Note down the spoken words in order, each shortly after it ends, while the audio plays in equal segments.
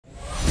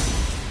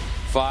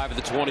5 of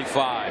the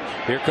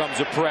 25. Here comes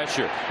the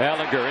pressure.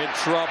 Ehlinger in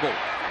trouble.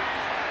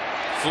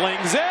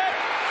 Flings it.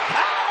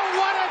 Oh,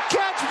 what a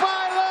catch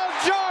by Lil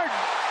Jordan!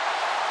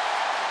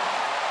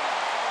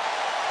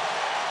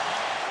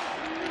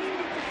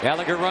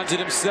 Ehlinger runs it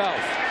himself.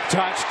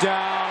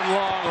 Touchdown,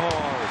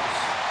 Longhorns.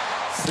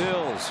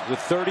 Sills with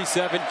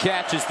 37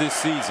 catches this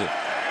season.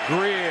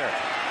 Grier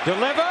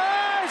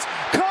delivers.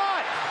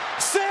 Caught.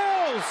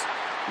 Sills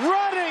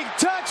running.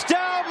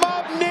 Touchdown,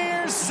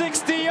 Mountaineers,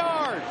 60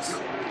 yards.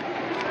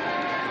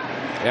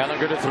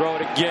 Ehlinger to throw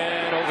it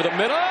again over the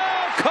middle.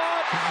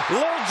 Caught.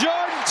 Lil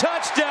Jordan,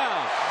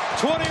 touchdown.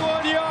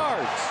 21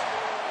 yards.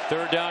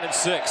 3rd down and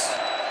 6.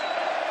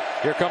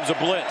 Here comes a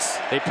blitz.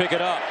 They pick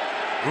it up.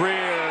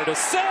 Grier to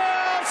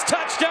Sills.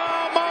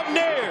 Touchdown,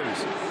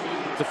 Mountaineers.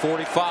 The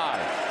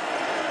 45.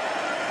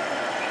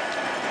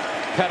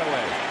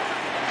 Petaway.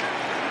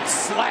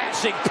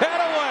 Slashing.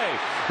 Petaway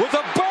with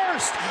a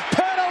burst.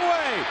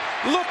 Petaway.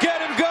 Look at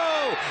him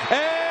go.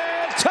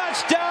 And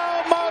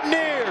touchdown,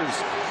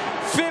 Mountaineers.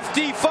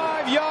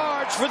 55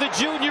 yards for the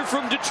junior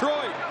from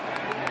Detroit.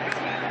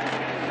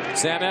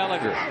 Sam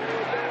Ehlinger.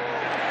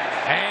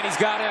 And he's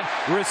got a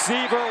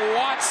receiver,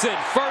 Watson.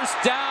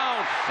 1st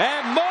down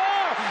and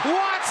more.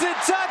 Watson,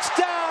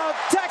 touchdown,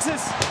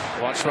 Texas.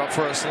 Watch out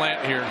for a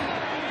slant here.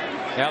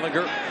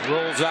 Ehlinger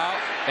rolls out.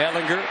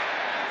 Ehlinger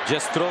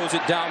just throws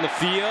it down the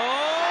field.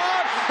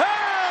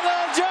 Ah,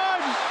 Lil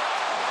Jordan.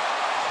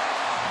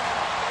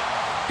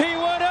 He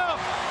went up.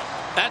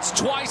 That's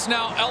twice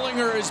now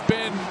Ehlinger has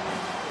been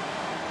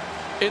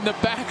in the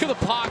back of the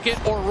pocket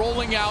or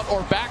rolling out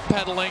or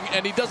backpedaling,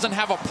 and he doesn't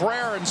have a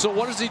prayer. And so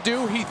what does he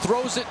do? He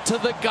throws it to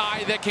the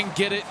guy that can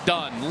get it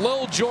done.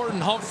 Lil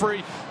Jordan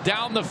Humphrey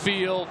down the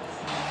field.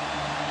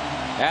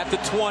 At the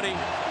 20.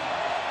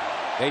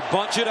 They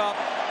bunch it up.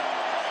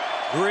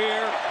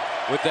 Grier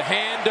with the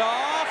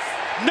handoff.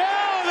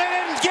 No, they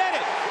didn't get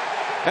it.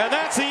 And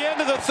that's the end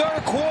of the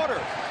 3rd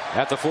quarter.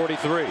 At the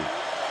 43.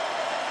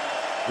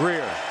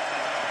 Grier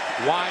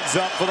winds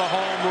up for the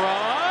home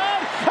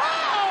run.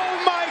 Oh,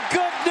 my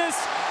goodness.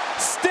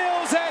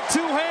 Stills had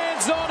 2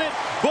 hands on it,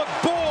 but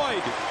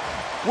Boyd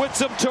with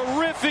some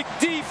terrific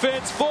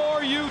defense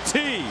for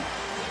UT.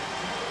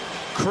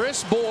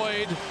 Chris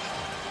Boyd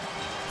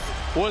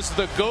was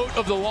the GOAT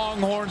of the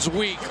Longhorns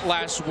week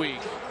last week.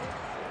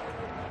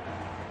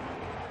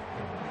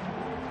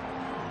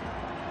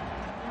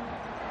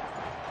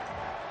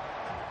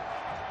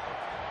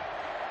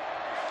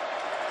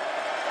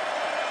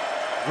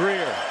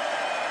 Grier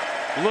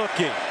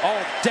looking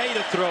all day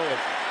to throw it.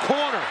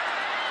 Corner.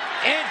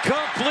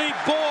 Incomplete.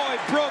 Boyd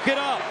broke it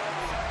up.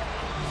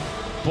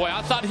 Boy,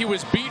 I thought he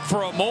was beat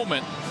for a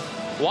moment.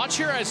 Watch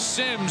here as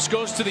Sims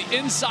goes to the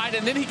inside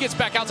and then he gets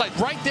back outside.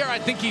 Right there, I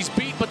think he's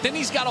beat, but then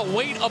he's got to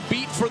wait a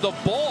beat for the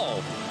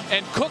ball.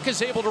 And Cook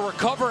is able to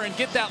recover and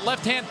get that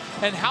left hand.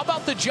 And how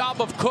about the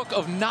job of Cook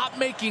of not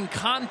making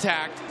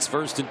contact? It's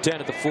 1st and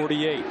 10 at the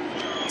 48.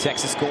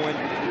 Texas going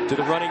to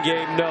the running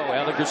game. No.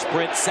 Ehlinger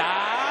sprints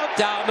out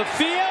down the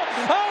field.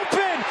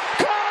 Open.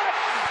 Caught.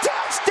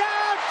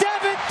 Touchdown.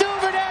 Devin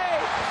Duvernay.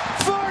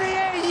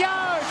 48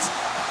 yards.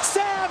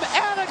 Sam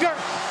Ehlinger.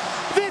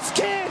 This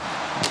kid.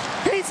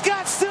 He's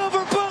got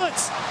silver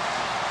bullets.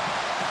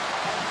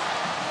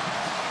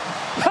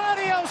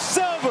 Adios,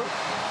 silver.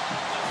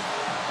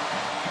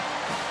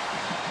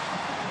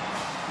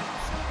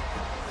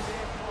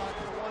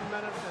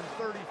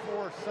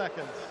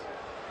 Seconds.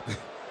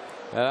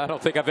 I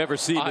don't think I've ever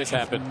seen this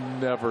happen.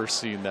 I've never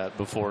seen that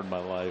before in my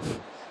life.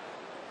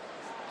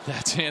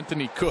 That's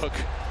Anthony Cook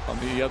on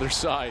the other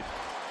side.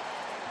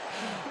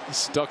 He's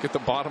stuck at the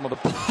bottom of the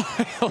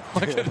pile.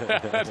 Look at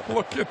that.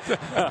 Look at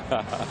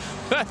that.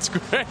 That's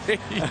great.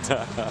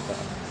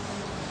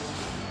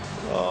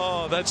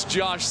 Oh, that's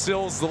Josh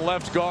Sills, the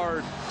left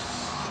guard.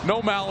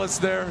 No malice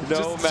there.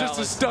 No malice. Just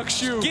a stuck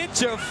shoe. Get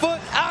your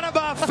foot out of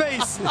my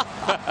face.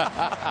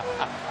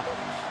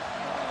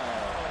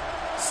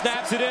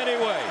 Snaps it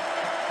anyway.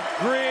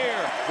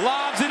 Grier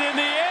lobs it in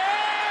the air.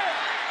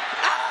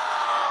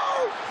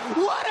 Oh!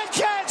 What a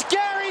catch,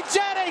 Gary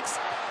Jennings!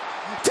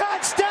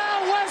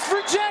 Touchdown, West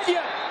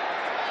Virginia!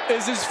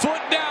 Is his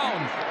foot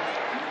down?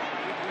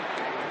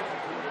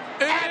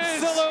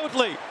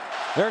 Absolutely.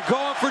 They're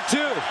going for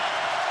 2.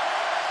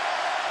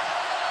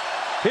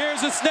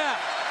 Here's a snap.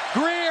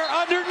 Grier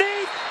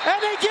underneath,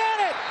 and they get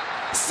it.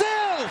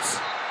 Sills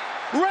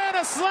ran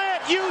a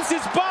slant, used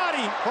his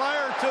body.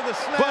 Prior to the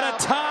snap, but a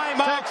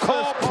timeout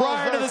call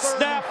prior to the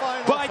snap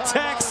by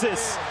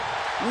Texas.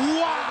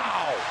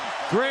 Wow.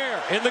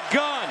 Grier in the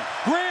gun.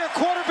 Grier,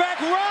 quarterback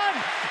run.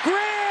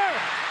 Grier,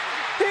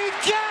 he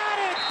got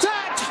it.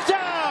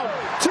 Touchdown.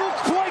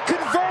 2-point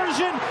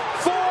conversion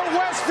for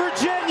West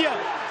Virginia.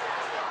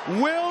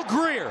 Will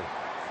Grier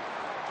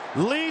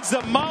leads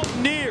the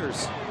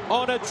Mountaineers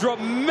on a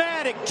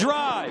dramatic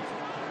drive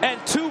and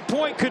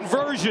 2-point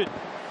conversion.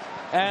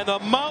 And the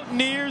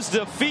Mountaineers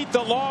defeat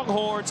the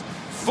Longhorns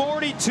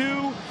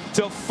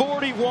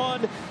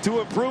 42-41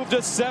 to improve to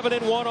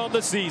 7-1 on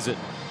the season.